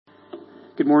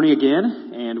Good morning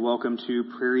again, and welcome to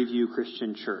Prairie View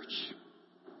Christian Church.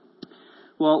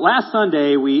 Well, last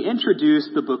Sunday we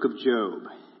introduced the book of Job,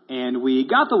 and we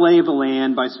got the lay of the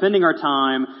land by spending our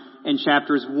time in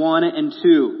chapters 1 and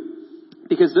 2,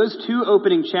 because those two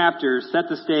opening chapters set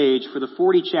the stage for the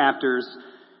 40 chapters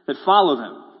that follow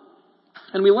them.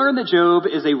 And we learned that Job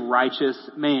is a righteous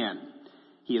man.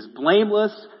 He is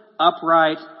blameless,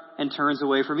 upright, and turns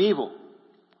away from evil.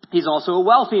 He's also a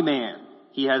wealthy man.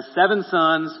 He has 7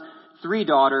 sons, 3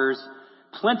 daughters,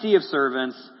 plenty of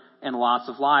servants, and lots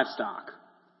of livestock.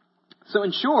 So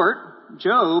in short,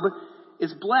 Job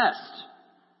is blessed.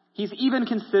 He's even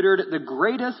considered the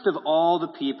greatest of all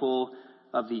the people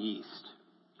of the East.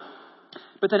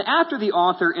 But then after the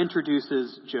author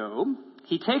introduces Job,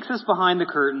 he takes us behind the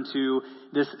curtain to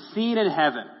this scene in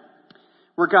heaven,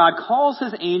 where God calls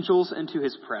his angels into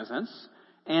his presence,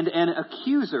 and an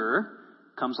accuser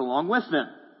comes along with them.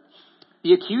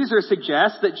 The accuser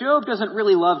suggests that Job doesn't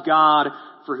really love God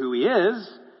for who he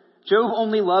is. Job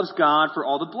only loves God for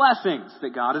all the blessings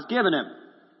that God has given him.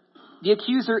 The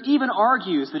accuser even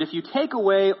argues that if you take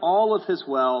away all of his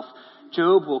wealth,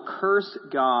 Job will curse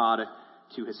God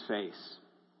to his face.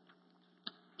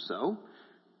 So,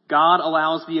 God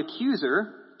allows the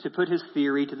accuser to put his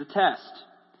theory to the test.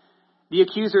 The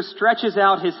accuser stretches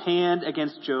out his hand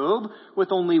against Job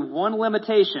with only one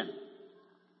limitation.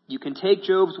 You can take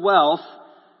Job's wealth,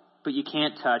 but you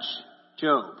can't touch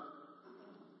Job.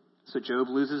 So Job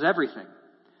loses everything.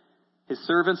 His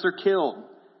servants are killed,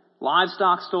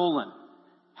 livestock stolen,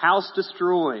 house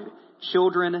destroyed,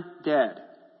 children dead.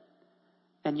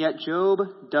 And yet Job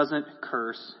doesn't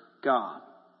curse God.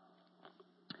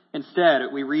 Instead,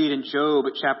 we read in Job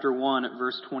chapter 1,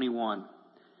 verse 21,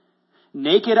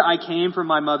 "Naked I came from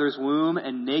my mother's womb,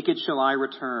 and naked shall I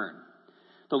return.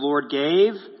 The Lord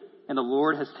gave, and the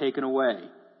Lord has taken away.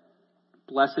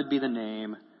 Blessed be the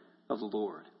name of the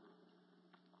Lord."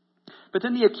 But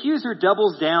then the accuser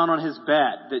doubles down on his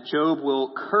bet that Job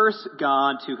will curse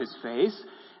God to his face.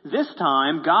 This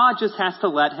time, God just has to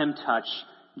let him touch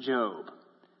Job.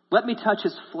 Let me touch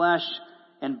his flesh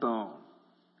and bone.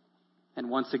 And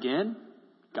once again,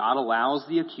 God allows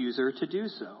the accuser to do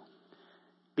so.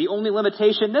 The only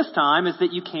limitation this time is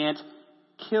that you can't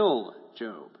kill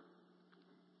Job.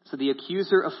 So the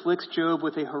accuser afflicts Job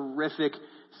with a horrific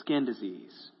skin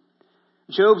disease.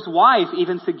 Job's wife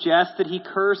even suggests that he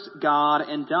curse God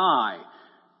and die,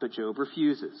 but Job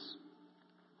refuses.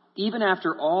 Even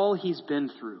after all he's been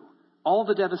through, all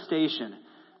the devastation,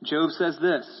 Job says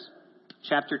this,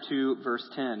 chapter 2, verse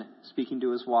 10, speaking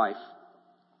to his wife.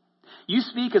 "You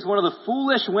speak as one of the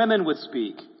foolish women would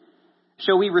speak.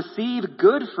 Shall we receive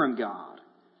good from God,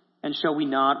 and shall we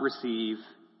not receive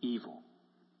evil?"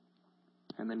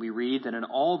 And then we read that in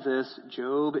all this,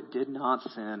 Job did not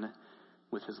sin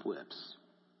with his lips.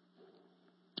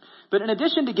 But in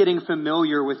addition to getting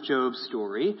familiar with Job's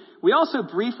story, we also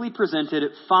briefly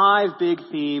presented 5 big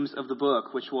themes of the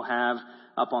book, which we'll have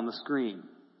up on the screen.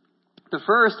 The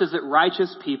first is that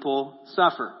righteous people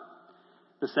suffer.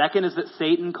 The second is that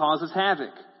Satan causes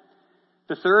havoc.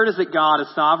 The third is that God is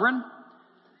sovereign.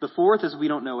 The fourth is we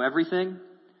don't know everything.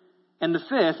 And the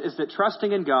fifth is that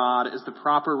trusting in God is the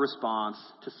proper response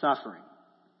to suffering.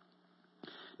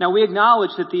 Now, we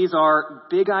acknowledge that these are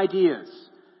big ideas,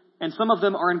 and some of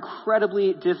them are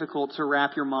incredibly difficult to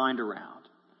wrap your mind around.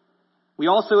 We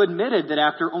also admitted that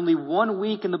after only 1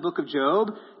 week in the book of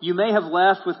Job, you may have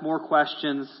left with more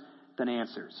questions than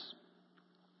answers.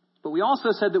 But we also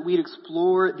said that we'd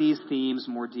explore these themes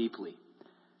more deeply,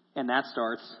 and that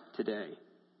starts today.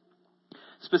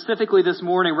 Specifically this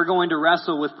morning, we're going to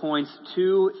wrestle with points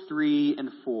 2, 3,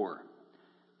 and 4.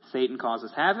 Satan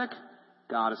causes havoc,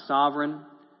 God is sovereign,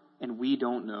 and we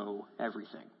don't know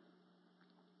everything.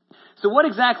 So what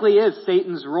exactly is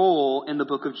Satan's role in the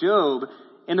book of Job,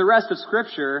 in the rest of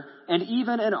Scripture, and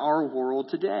even in our world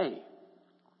today?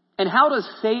 And how does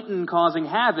Satan causing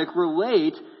havoc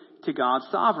relate to God's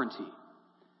sovereignty?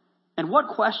 And what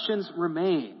questions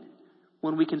remain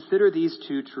when we consider these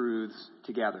two truths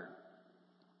together?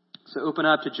 So open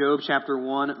up to Job chapter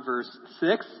 1, verse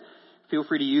 6. Feel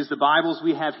free to use the Bibles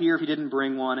we have here if you didn't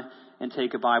bring one, and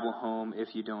take a Bible home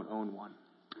if you don't own one.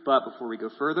 But before we go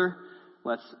further,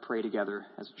 let's pray together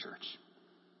as a church.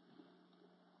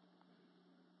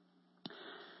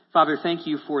 Father, thank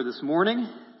you for this morning.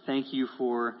 Thank you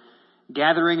for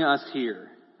gathering us here.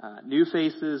 New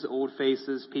faces, old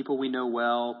faces, people we know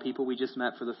well, people we just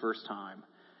met for the first time.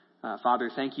 Father,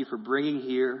 thank you for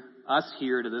bringing us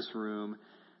here to this room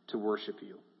to worship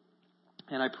you.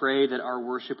 And I pray that our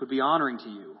worship would be honoring to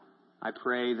you. I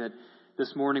pray that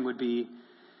this morning would be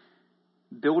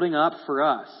building up for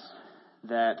us,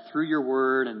 that through your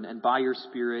word and by your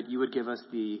Spirit, you would give us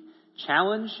the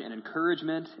challenge and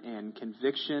encouragement and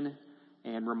conviction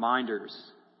and reminders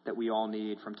that we all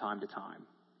need from time to time.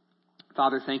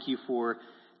 Father, thank you for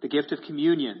the gift of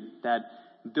communion, that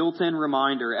built-in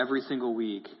reminder every single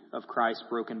week of Christ's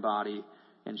broken body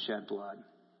and shed blood.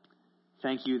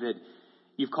 Thank you that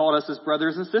you've called us as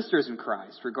brothers and sisters in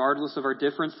Christ, regardless of our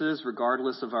differences,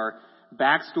 regardless of our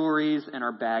backstories and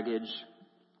our baggage.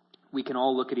 We can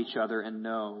all look at each other and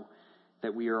know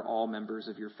that we are all members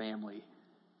of your family,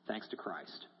 thanks to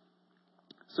Christ.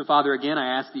 So, Father, again,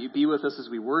 I ask that you be with us as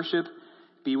we worship,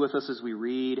 be with us as we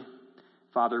read.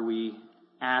 Father, we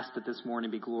ask that this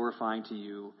morning be glorifying to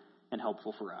you and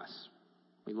helpful for us.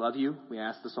 We love you. We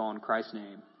ask this all in Christ's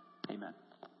name. Amen.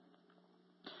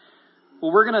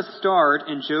 Well, we're going to start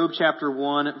in Job chapter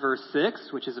 1, verse 6,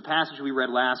 which is a passage we read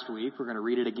last week. We're going to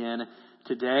read it again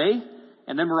today.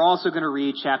 And then we're also going to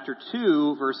read chapter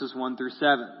 2, verses 1 through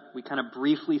 7. We kind of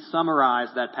briefly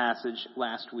summarized that passage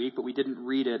last week, but we didn't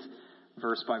read it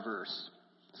verse by verse.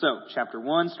 So, chapter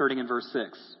 1, starting in verse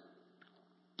 6.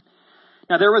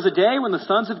 Now there was a day when the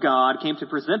sons of God came to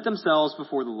present themselves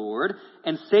before the Lord,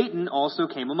 and Satan also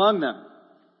came among them.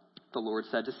 The Lord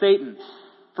said to Satan,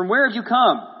 "From where have you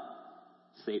come?"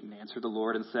 Satan answered the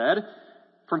Lord and said,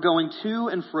 "From going to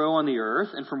and fro on the earth,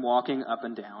 and from walking up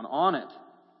and down on it."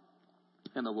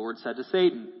 And the Lord said to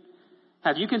Satan,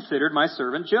 "Have you considered my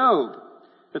servant Job,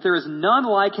 that there is none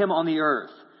like him on the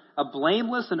earth, a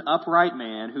blameless and upright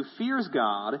man who fears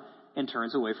God and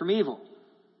turns away from evil?"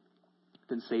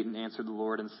 Then Satan answered the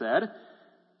Lord and said,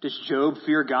 "Does Job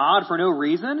fear God for no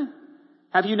reason?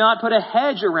 Have you not put a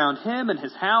hedge around him and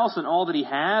his house and all that he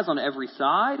has on every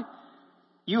side?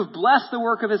 You have blessed the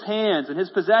work of his hands, and his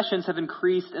possessions have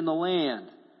increased in the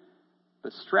land.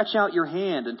 But stretch out your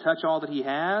hand and touch all that he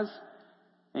has,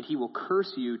 and he will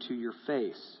curse you to your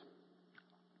face."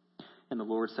 And the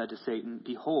Lord said to Satan,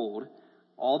 "Behold,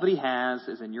 all that he has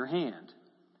is in your hand.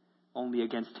 Only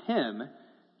against him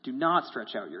do not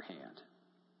stretch out your hand."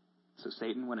 So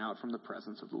Satan went out from the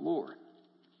presence of the Lord.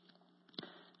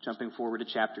 Jumping forward to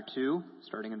chapter 2,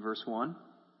 starting in verse 1.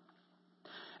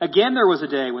 Again there was a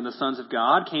day when the sons of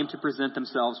God came to present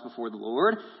themselves before the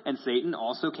Lord, and Satan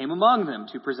also came among them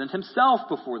to present himself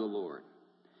before the Lord.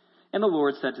 And the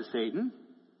Lord said to Satan,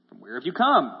 "From where have you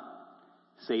come?"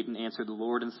 Satan answered the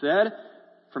Lord and said,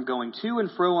 "From going to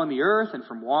and fro on the earth, and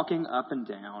from walking up and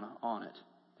down on it."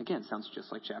 Again, sounds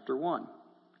just like chapter 1.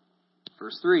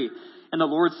 Verse 3, and the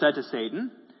Lord said to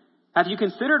Satan, "Have you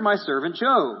considered my servant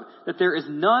Job, that there is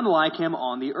none like him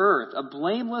on the earth, a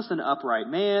blameless and upright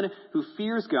man who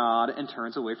fears God and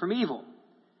turns away from evil?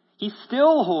 He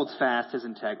still holds fast his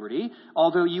integrity,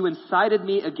 although you incited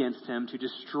me against him to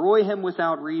destroy him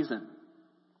without reason."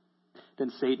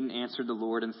 Then Satan answered the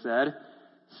Lord and said,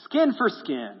 "Skin for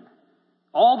skin.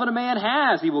 All that a man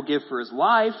has he will give for his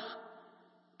life.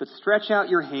 But stretch out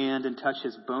your hand and touch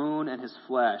his bone and his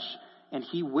flesh, and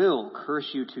he will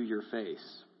curse you to your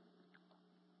face."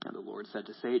 And the Lord said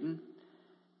to Satan,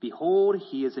 "Behold,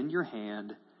 he is in your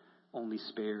hand, only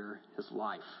spare his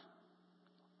life."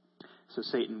 So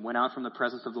Satan went out from the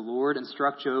presence of the Lord and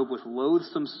struck Job with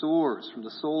loathsome sores from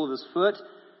the sole of his foot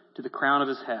to the crown of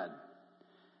his head.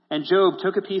 And Job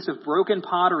took a piece of broken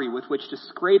pottery with which to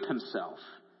scrape himself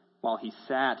while he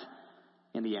sat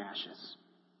in the ashes.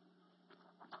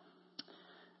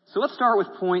 So let's start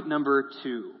with point number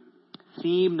 2,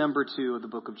 theme number 2 of the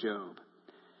book of Job.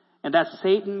 And that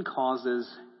Satan causes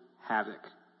havoc.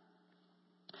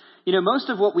 You know, most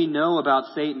of what we know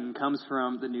about Satan comes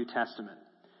from the New Testament.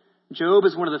 Job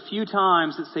is one of the few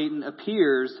times that Satan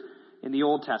appears in the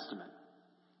Old Testament.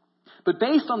 But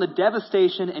based on the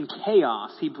devastation and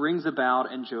chaos he brings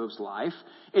about in Job's life,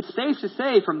 it's safe to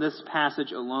say from this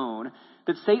passage alone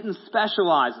that Satan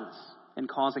specializes in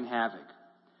causing havoc.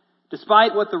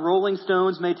 Despite what the Rolling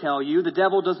Stones may tell you, the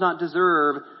devil does not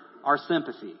deserve our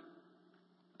sympathy.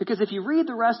 Because if you read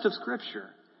the rest of Scripture,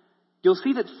 you'll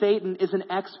see that Satan is an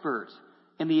expert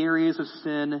in the areas of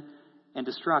sin and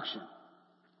destruction.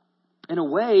 In a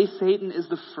way, Satan is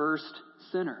the first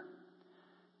sinner.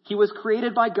 He was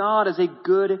created by God as a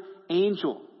good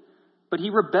angel, but he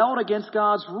rebelled against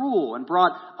God's rule and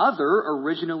brought other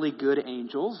originally good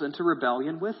angels into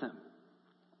rebellion with him.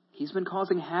 He's been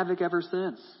causing havoc ever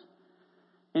since.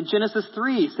 In Genesis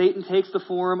 3, Satan takes the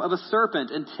form of a serpent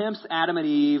and tempts Adam and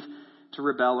Eve to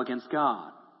rebel against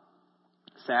God.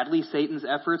 Sadly, Satan's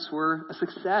efforts were a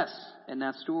success in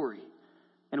that story,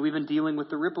 and we've been dealing with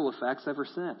the ripple effects ever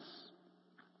since.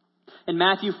 In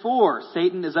Matthew 4,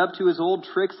 Satan is up to his old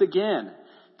tricks again,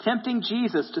 tempting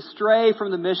Jesus to stray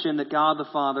from the mission that God the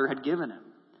Father had given him.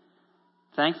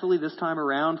 Thankfully, this time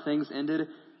around, things ended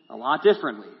a lot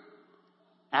differently.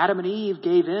 Adam and Eve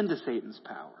gave in to Satan's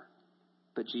power,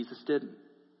 but Jesus didn't.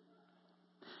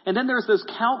 And then there's those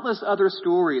countless other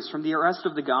stories from the rest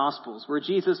of the Gospels where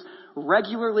Jesus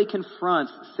regularly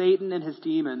confronts Satan and his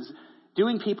demons,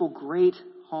 doing people great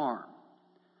harm.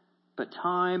 But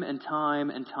time and time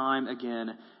and time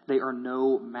again, they are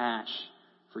no match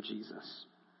for Jesus.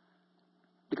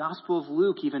 The Gospel of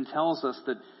Luke even tells us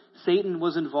that Satan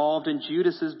was involved in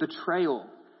Judas's betrayal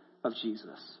of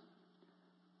Jesus.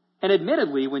 And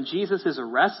admittedly, when Jesus is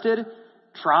arrested,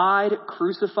 tried,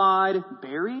 crucified,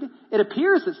 buried, it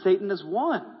appears that Satan has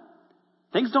won.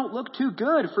 Things don't look too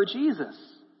good for Jesus.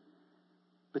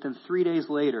 But then 3 days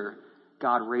later,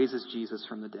 God raises Jesus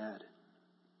from the dead.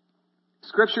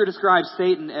 Scripture describes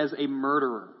Satan as a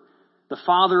murderer, the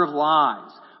father of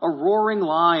lies, a roaring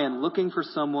lion looking for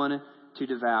someone to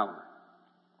devour.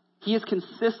 He is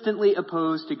consistently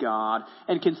opposed to God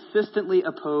and consistently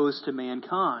opposed to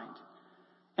mankind.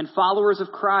 And followers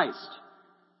of Christ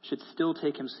should still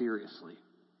take him seriously.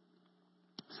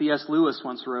 C.S. Lewis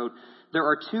once wrote, "There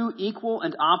are two equal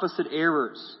and opposite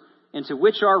errors into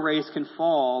which our race can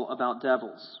fall about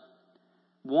devils.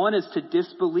 One is to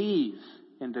disbelieve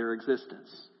in their existence.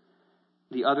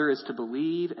 The other is to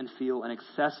believe and feel an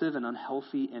excessive and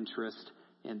unhealthy interest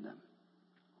in them."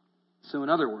 So in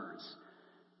other words,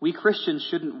 we Christians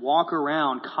shouldn't walk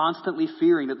around constantly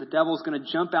fearing that the devil's going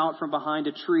to jump out from behind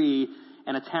a tree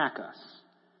and attack us.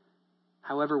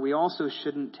 However, we also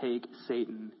shouldn't take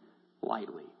Satan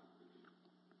lightly.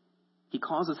 He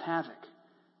causes havoc.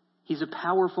 He's a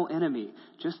powerful enemy.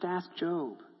 Just ask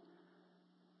Job.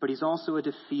 But he's also a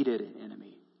defeated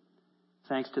enemy,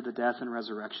 thanks to the death and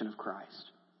resurrection of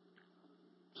Christ.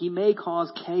 He may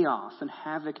cause chaos and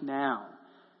havoc now,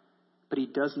 but he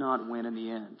does not win in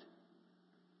the end.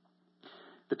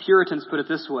 The Puritans put it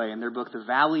this way in their book, The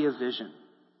Valley of Vision.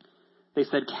 They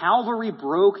said, "Calvary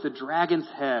broke the dragon's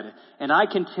head, and I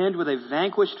contend with a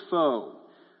vanquished foe,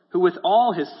 who with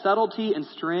all his subtlety and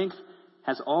strength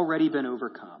has already been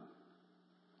overcome."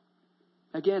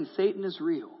 Again, Satan is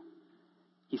real.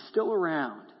 He's still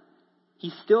around. He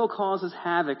still causes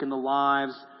havoc in the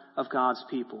lives of God's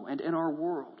people and in our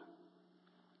world.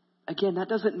 Again, that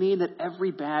doesn't mean that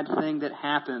every bad thing that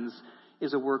happens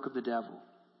is a work of the devil.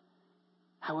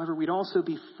 However, we'd also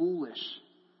be foolish,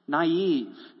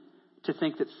 naive, to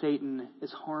think that Satan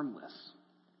is harmless.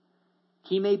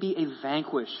 He may be a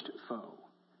vanquished foe,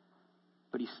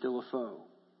 but he's still a foe.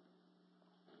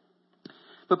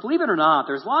 But believe it or not,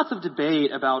 there's lots of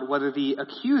debate about whether the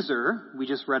accuser we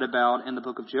just read about in the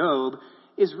book of Job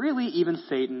is really even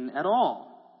Satan at all.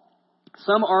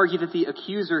 Some argue that the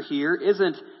accuser here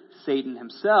isn't Satan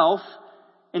himself.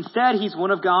 Instead, he's one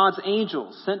of God's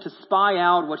angels sent to spy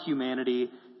out what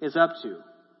humanity is up to.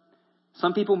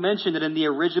 Some people mention that in the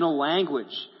original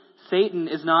language, Satan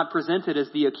is not presented as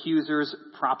the accuser's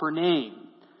proper name.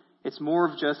 It's more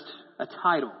of just a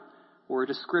title or a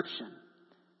description.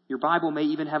 Your Bible may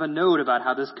even have a note about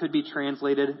how this could be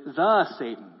translated the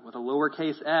Satan with a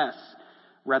lowercase s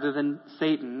rather than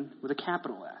Satan with a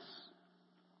capital S.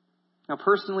 Now,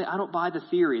 personally, I don't buy the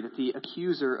theory that the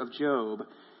accuser of Job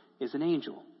is an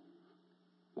angel.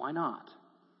 Why not?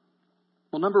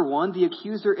 Well, number one, the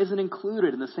accuser isn't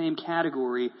included in the same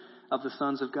category of the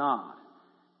sons of God.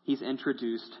 He's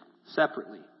introduced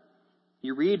separately.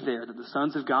 You read there that the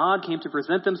sons of God came to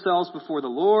present themselves before the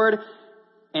Lord,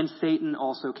 and Satan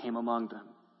also came among them.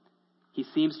 He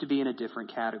seems to be in a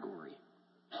different category.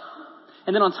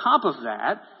 And then on top of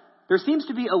that, there seems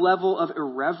to be a level of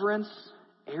irreverence,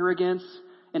 arrogance,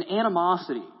 and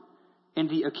animosity in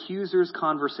the accuser's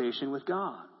conversation with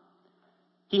God.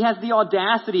 He has the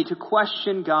audacity to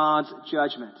question God's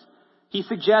judgment. He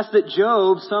suggests that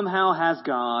Job somehow has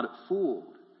God fooled.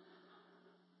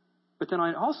 But then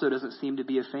he also doesn't seem to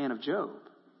be a fan of Job.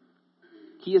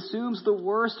 He assumes the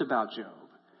worst about Job,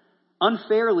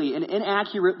 unfairly and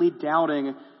inaccurately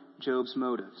doubting Job's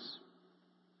motives.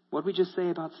 What did we just say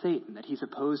about Satan? That he's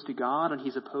opposed to God and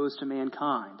he's opposed to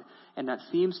mankind. And that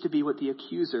seems to be what the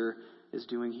accuser is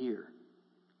doing here.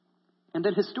 And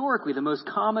then historically, the most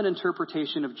common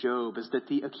interpretation of Job is that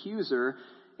the accuser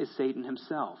is Satan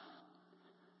himself.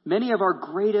 Many of our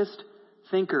greatest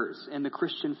thinkers in the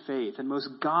Christian faith and most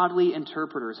godly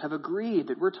interpreters have agreed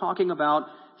that we're talking about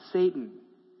Satan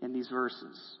in these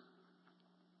verses.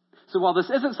 So while this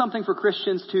isn't something for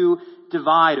Christians to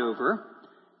divide over,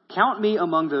 count me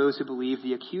among those who believe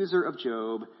the accuser of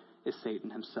Job is Satan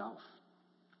himself.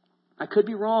 I could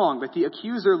be wrong, but the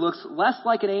accuser looks less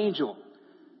like an angel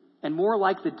and more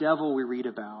like the devil we read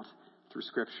about through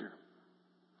Scripture.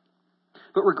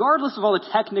 But regardless of all the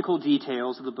technical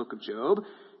details of the book of Job,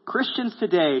 Christians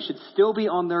today should still be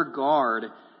on their guard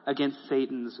against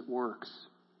Satan's works.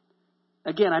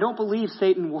 Again, I don't believe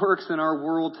Satan works in our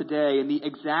world today in the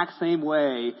exact same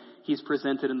way he's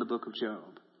presented in the book of Job.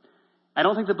 I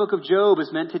don't think the book of Job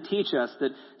is meant to teach us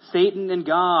that Satan and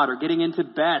God are getting into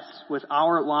bets with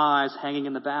our lives hanging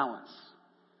in the balance.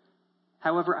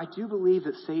 However, I do believe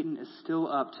that Satan is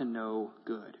still up to no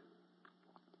good.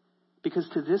 Because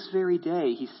to this very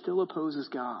day, he still opposes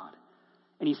God,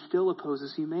 and he still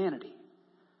opposes humanity.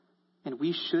 And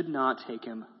we should not take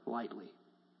him lightly.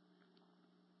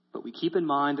 But we keep in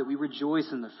mind that we rejoice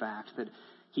in the fact that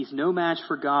he's no match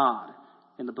for God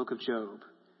in the book of Job.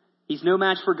 He's no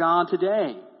match for God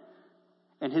today.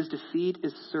 And his defeat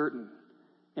is certain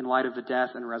in light of the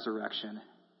death and resurrection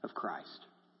of Christ.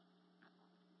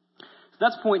 So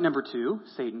that's point number 2,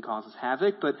 Satan causes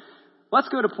havoc. But let's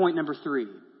go to point number 3,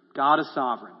 God is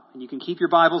sovereign. And you can keep your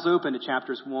Bibles open to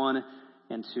chapters 1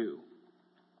 and 2.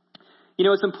 You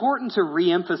know, it's important to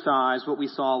reemphasize what we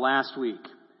saw last week,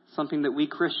 something that we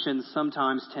Christians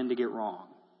sometimes tend to get wrong.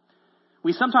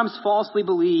 We sometimes falsely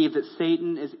believe that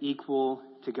Satan is equal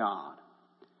to God,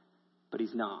 but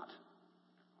he's not.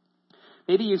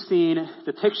 Maybe you've seen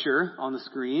the picture on the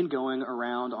screen going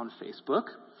around on Facebook,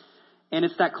 and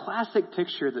it's that classic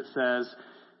picture that says,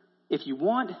 if you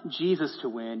want Jesus to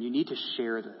win, you need to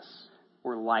share this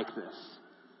or like this.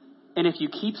 And if you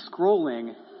keep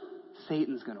scrolling,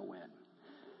 Satan's going to win.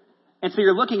 And so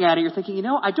you're looking at it, you're thinking,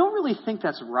 I don't really think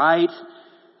that's right,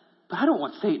 but I don't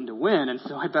want Satan to win, and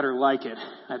so I better like it.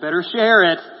 I better share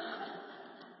it.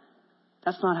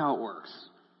 That's not how it works.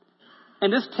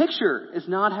 And this picture is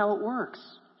not how it works.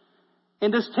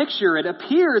 In this picture, it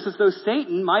appears as though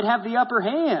Satan might have the upper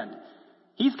hand.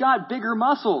 He's got bigger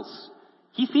muscles.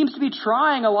 He seems to be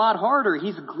trying a lot harder.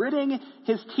 He's gritting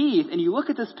his teeth. And you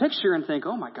look at this picture and think,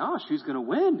 oh my gosh, who's going to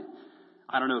win?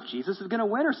 I don't know if Jesus is going to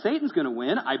win or Satan's going to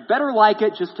win. I better like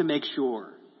it just to make sure.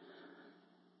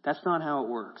 That's not how it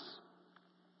works.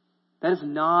 That is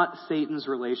not Satan's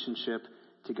relationship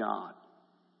to God.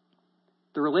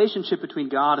 The relationship between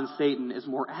God and Satan is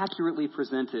more accurately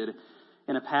presented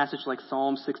in a passage like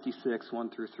Psalm 66, 1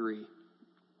 through 3.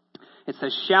 It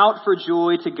says, shout for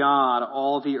joy to God,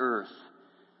 all the earth.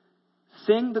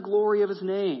 Sing the glory of his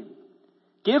name.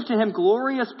 Give to him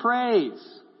glorious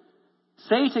praise.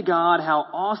 Say to God, how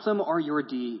awesome are your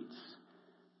deeds.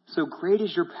 So great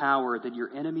is your power that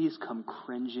your enemies come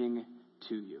cringing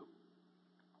to you.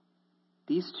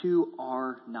 These two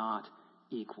are not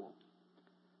equal.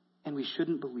 And we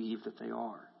shouldn't believe that they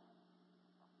are.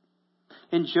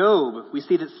 In Job, we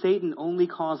see that Satan only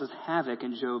causes havoc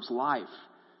in Job's life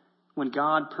when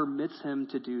God permits him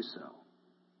to do so.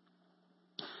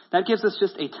 That gives us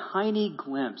just a tiny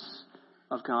glimpse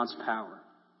of God's power,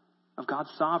 of God's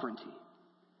sovereignty.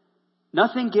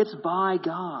 Nothing gets by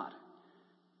God.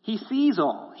 He sees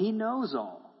all. He knows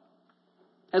all.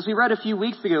 As we read a few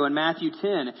weeks ago in Matthew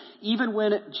 10, even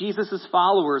when Jesus'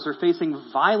 followers are facing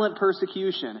violent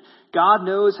persecution, God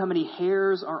knows how many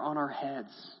hairs are on our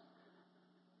heads.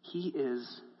 He is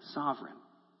sovereign.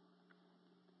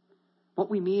 What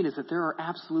we mean is that there are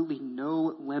absolutely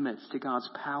no limits to God's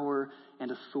power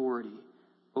and authority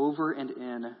over and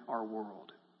in our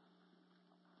world.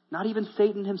 Not even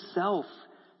Satan himself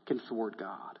can thwart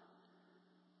God.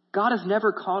 God is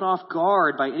never caught off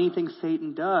guard by anything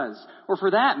Satan does, or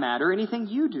for that matter, anything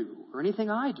you do, or anything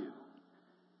I do.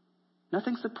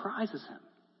 Nothing surprises him.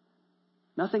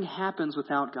 Nothing happens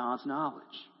without God's knowledge.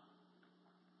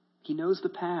 He knows the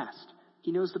past.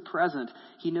 He knows the present.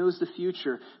 He knows the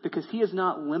future, because he is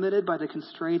not limited by the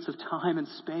constraints of time and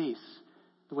space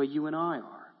the way you and I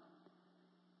are.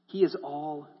 He is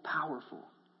all powerful.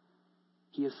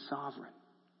 He is sovereign.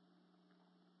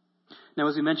 Now,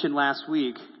 as we mentioned last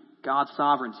week, God's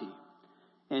sovereignty,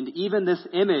 and even this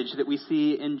image that we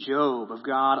see in Job of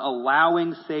God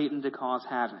allowing Satan to cause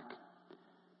havoc,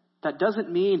 that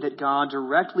doesn't mean that God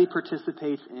directly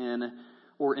participates in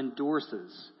or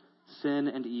endorses sin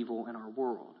and evil in our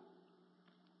world.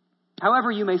 However,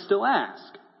 you may still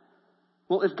ask,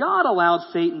 well, if God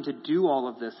allowed Satan to do all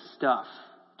of this stuff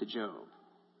to Job,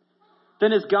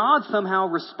 then is God somehow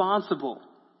responsible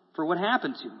for what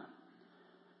happened to him?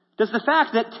 Does the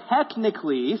fact that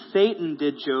technically Satan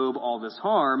did Job all this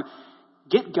harm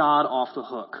get God off the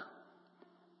hook?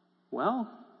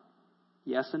 Well,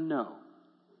 yes and no.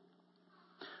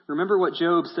 Remember what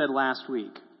Job said last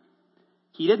week.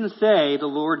 He didn't say the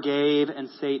Lord gave and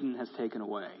Satan has taken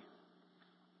away.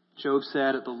 Job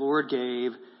said the Lord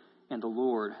gave and the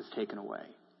Lord has taken away.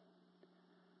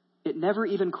 It never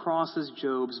even crosses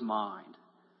Job's mind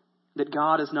that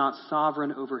God is not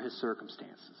sovereign over his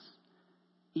circumstances,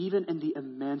 even in the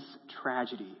immense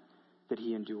tragedy that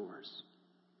he endures.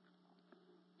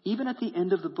 Even at the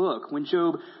end of the book, when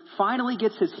Job finally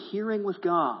gets his hearing with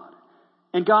God,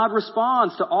 and God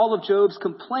responds to all of Job's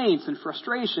complaints and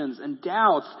frustrations and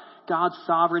doubts, God's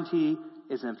sovereignty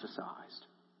is emphasized.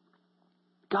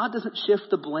 God doesn't shift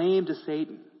the blame to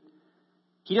Satan.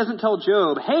 He doesn't tell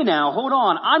Job, hey now, hold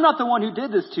on, I'm not the one who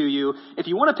did this to you. If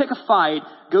you want to pick a fight,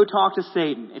 go talk to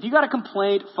Satan. If you got a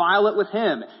complaint, file it with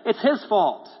him. It's his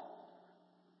fault.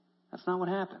 That's not what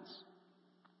happens.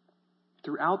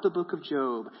 Throughout the book of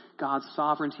Job, God's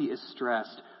sovereignty is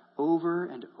stressed over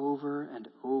and over and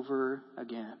over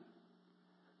again.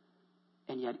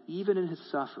 And yet, even in his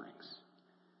sufferings,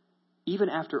 even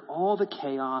after all the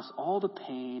chaos, all the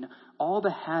pain, all the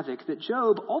havoc that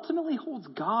Job ultimately holds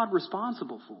God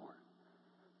responsible for,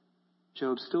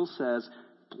 Job still says,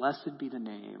 blessed be the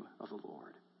name of the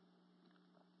Lord.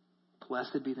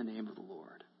 Blessed be the name of the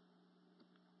Lord.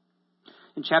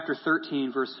 In chapter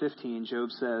 13, verse 15,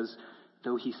 Job says,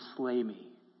 though he slay me,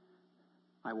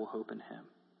 I will hope in him.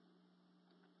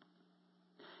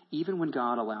 Even when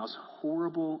God allows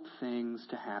horrible things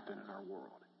to happen in our world,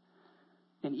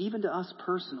 and even to us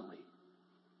personally,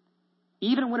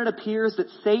 even when it appears that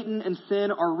Satan and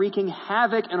sin are wreaking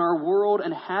havoc in our world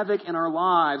and havoc in our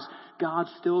lives, God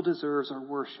still deserves our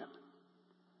worship.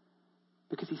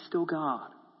 Because he's still God.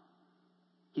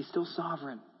 He's still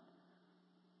sovereign,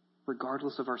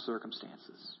 regardless of our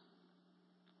circumstances.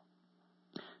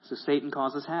 So Satan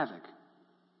causes havoc.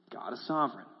 God is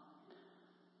sovereign.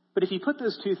 But if you put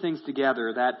those two things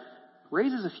together, that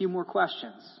raises a few more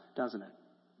questions, doesn't it?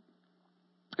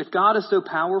 If God is so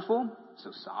powerful,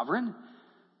 so sovereign,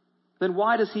 then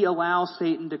why does he allow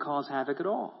Satan to cause havoc at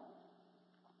all?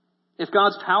 If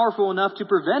God's powerful enough to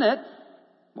prevent it,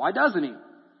 why doesn't he?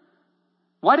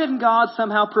 Why didn't God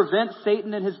somehow prevent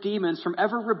Satan and his demons from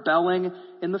ever rebelling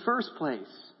in the first place?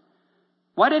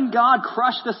 Why didn't God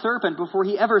crush the serpent before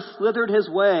he ever slithered his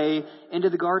way into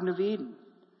the Garden of Eden?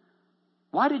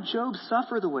 Why did Job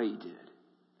suffer the way he did?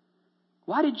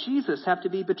 Why did Jesus have to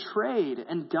be betrayed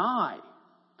and die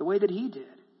the way that he did?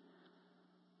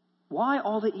 Why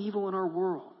all the evil in our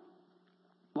world?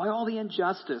 Why all the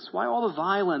injustice? Why all the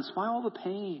violence? Why all the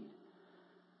pain?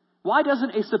 Why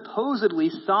doesn't a supposedly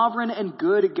sovereign and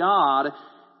good God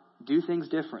do things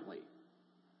differently?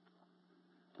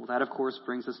 Well, that, of course,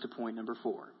 brings us to point number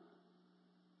 4.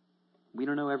 We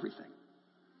don't know everything.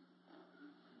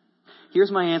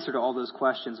 Here's my answer to all those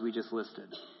questions we just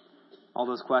listed. All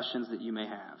those questions that you may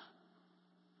have.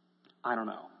 I don't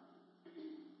know.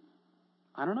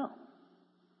 I don't know.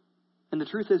 And the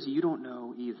truth is, you don't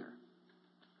know either.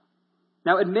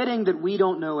 Now, admitting that we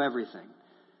don't know everything,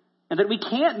 and that we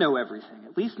can't know everything,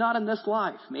 at least not in this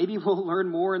life. Maybe we'll learn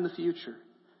more in the future.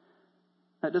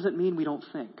 That doesn't mean we don't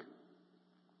think.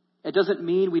 It doesn't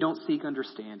mean we don't seek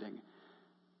understanding.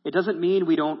 It doesn't mean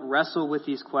we don't wrestle with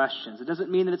these questions. It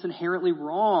doesn't mean that it's inherently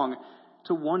wrong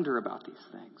to wonder about these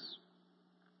things.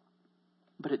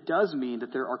 But it does mean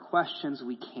that there are questions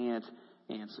we can't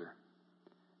answer.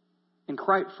 And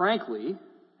quite frankly,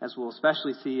 as we'll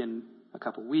especially see in a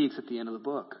couple weeks at the end of the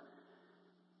book,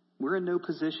 we're in no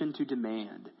position to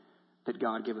demand that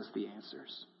God give us the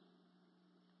answers.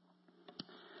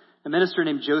 A minister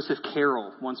named Joseph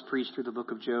Carroll once preached through the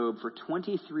book of Job for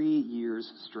 23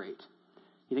 years straight.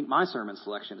 You think my sermon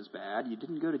selection is bad? You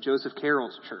didn't go to Joseph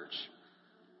Carroll's church.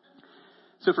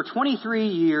 So for 23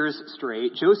 years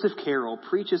straight, Joseph Carroll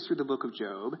preaches through the book of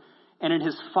Job, and in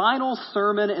his final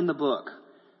sermon in the book,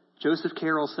 Joseph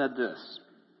Carroll said this: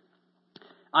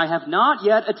 I have not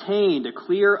yet attained a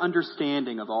clear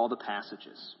understanding of all the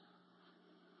passages.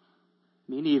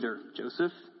 Me neither,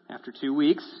 Joseph. After 2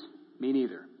 weeks, me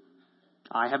neither.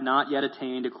 I have not yet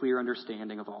attained a clear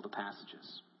understanding of all the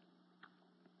passages.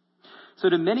 So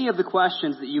to many of the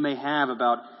questions that you may have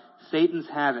about Satan's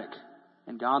havoc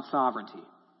and God's sovereignty,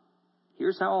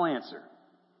 here's how I'll answer.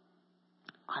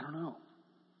 I don't know.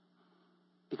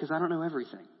 Because I don't know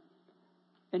everything.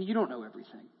 And you don't know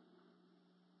everything.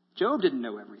 Job didn't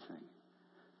know everything.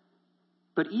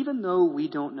 But even though we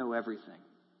don't know everything,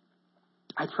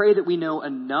 I pray that we know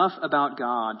enough about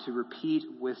God to repeat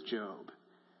with Job,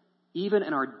 even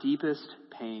in our deepest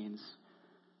pains,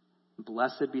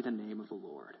 blessed be the name of the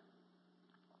Lord.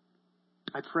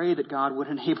 I pray that God would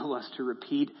enable us to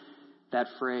repeat that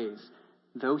phrase,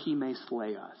 though he may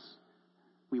slay us,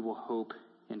 we will hope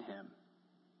in him.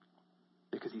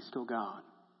 Because he's still God,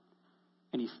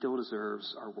 and he still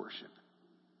deserves our worship.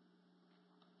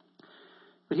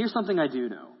 But here's something I do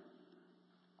know.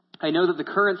 I know that the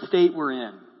current state we're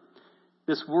in,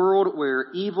 This world where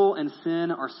evil and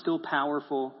sin are still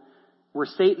powerful, where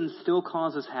Satan still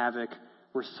causes havoc,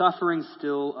 where suffering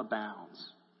still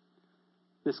abounds.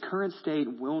 This current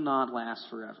state will not last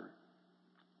forever.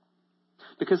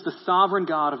 Because the sovereign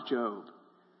God of Job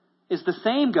is the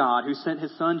same God who sent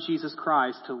his Son Jesus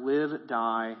Christ to live,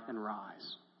 die, and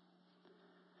rise.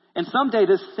 And someday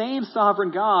this same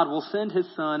sovereign God will send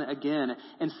his Son again,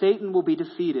 and Satan will be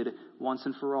defeated once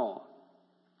and for all.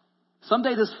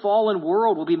 Someday this fallen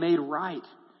world will be made right.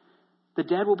 The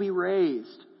dead will be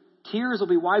raised. Tears will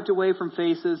be wiped away from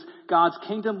faces. God's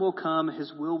kingdom will come.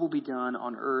 His will be done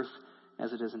on earth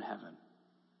as it is in heaven.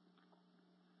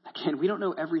 Again, we don't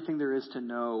know everything there is to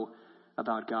know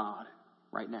about God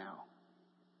right now.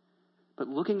 But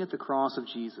looking at the cross of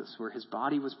Jesus, where his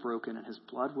body was broken and his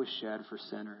blood was shed for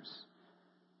sinners,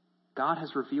 God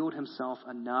has revealed himself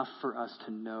enough for us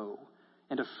to know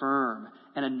and affirm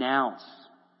and announce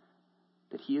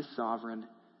that he is sovereign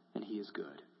and he is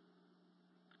good.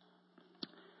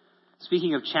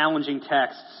 Speaking of challenging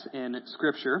texts in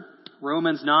Scripture,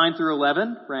 Romans 9 through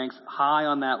 11 ranks high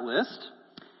on that list.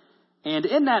 And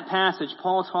in that passage,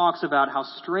 Paul talks about how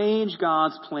strange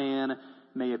God's plan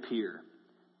may appear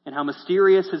and how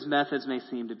mysterious his methods may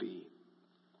seem to be.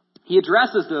 He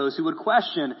addresses those who would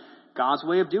question God's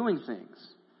way of doing things.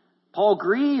 Paul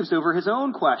grieves over his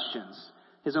own questions,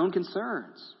 his own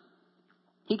concerns.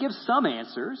 He gives some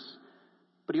answers,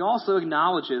 but he also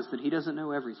acknowledges that he doesn't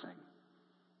know everything.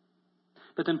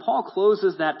 But then Paul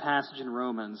closes that passage in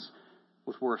Romans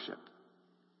with worship.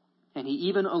 And he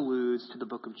even alludes to the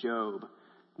book of Job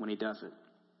when he does it.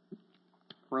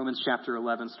 Romans chapter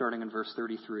 11, starting in verse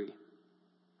 33.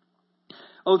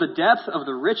 Oh, the depth of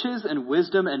the riches and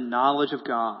wisdom and knowledge of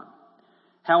God.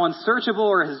 How unsearchable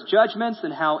are his judgments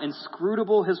and how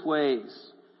inscrutable his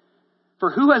ways. For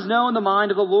who has known the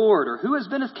mind of the Lord, or who has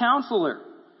been his counselor,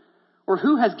 or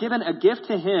who has given a gift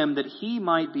to him that he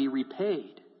might be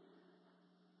repaid?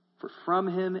 For from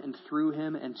him and through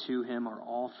him and to him are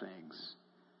all things.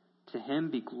 To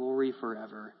him be glory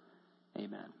forever.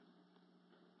 Amen.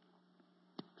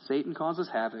 Satan causes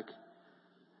havoc.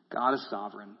 God is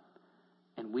sovereign.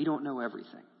 And we don't know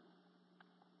everything.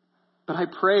 But I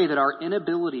pray that our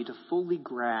inability to fully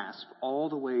grasp all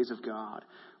the ways of God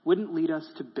wouldn't lead us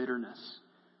to bitterness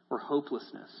or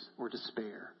hopelessness or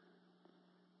despair.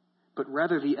 But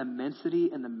rather the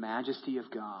immensity and the majesty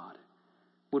of God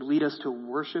would lead us to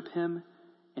worship him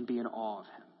and be in awe of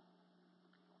him.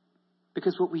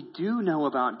 Because what we do know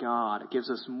about God gives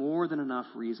us more than enough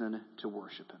reason to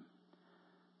worship him.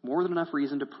 More than enough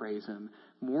reason to praise him.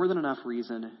 More than enough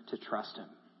reason to trust him.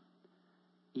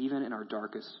 Even in our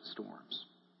darkest storms.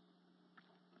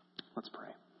 Let's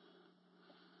pray.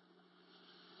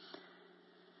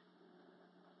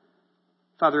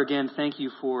 Father, again, thank you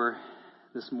for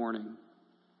this morning.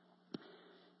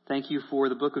 Thank you for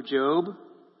the book of Job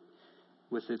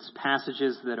with its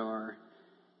passages that are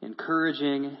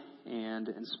encouraging and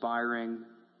inspiring,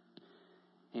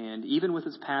 and even with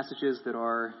its passages that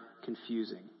are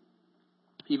confusing,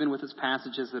 even with its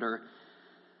passages that are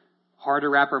hard to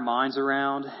wrap our minds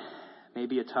around,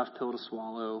 maybe a tough pill to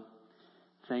swallow,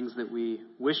 things that we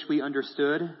wish we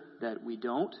understood that we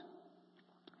don't,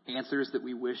 answers that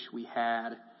we wish we had,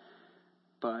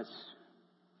 but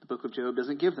the book of Job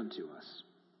doesn't give them to us.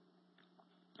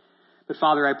 But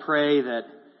Father, I pray that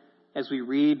as we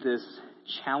read this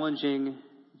challenging,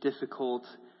 difficult,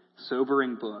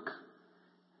 sobering book,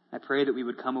 I pray that we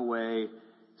would come away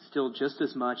still just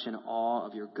as much in awe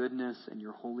of your goodness and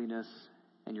your holiness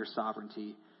and your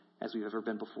sovereignty as we've ever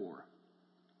been before.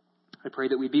 I pray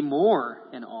that we'd be more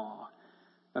in awe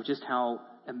of just how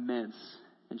immense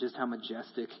and just how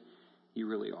majestic you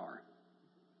really are.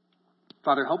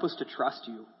 Father, help us to trust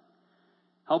you.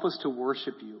 Help us to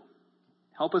worship you.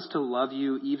 Help us to love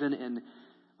you even in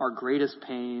our greatest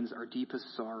pains, our deepest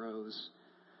sorrows,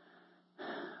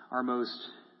 our most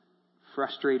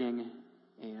frustrating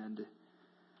and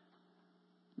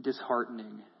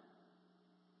disheartening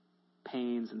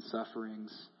pains and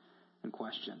sufferings and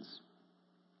questions.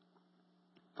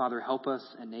 Father, help us,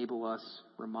 enable us,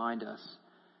 remind us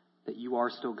that you are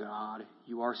still God,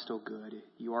 you are still good,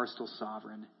 you are still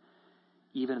sovereign,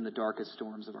 even in the darkest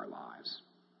storms of our lives.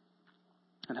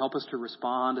 And help us to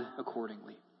respond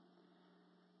accordingly.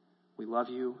 We love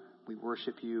you, we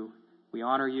worship you, we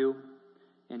honor you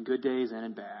in good days and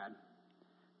in bad.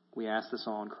 We ask this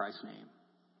all in Christ's name.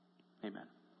 Amen.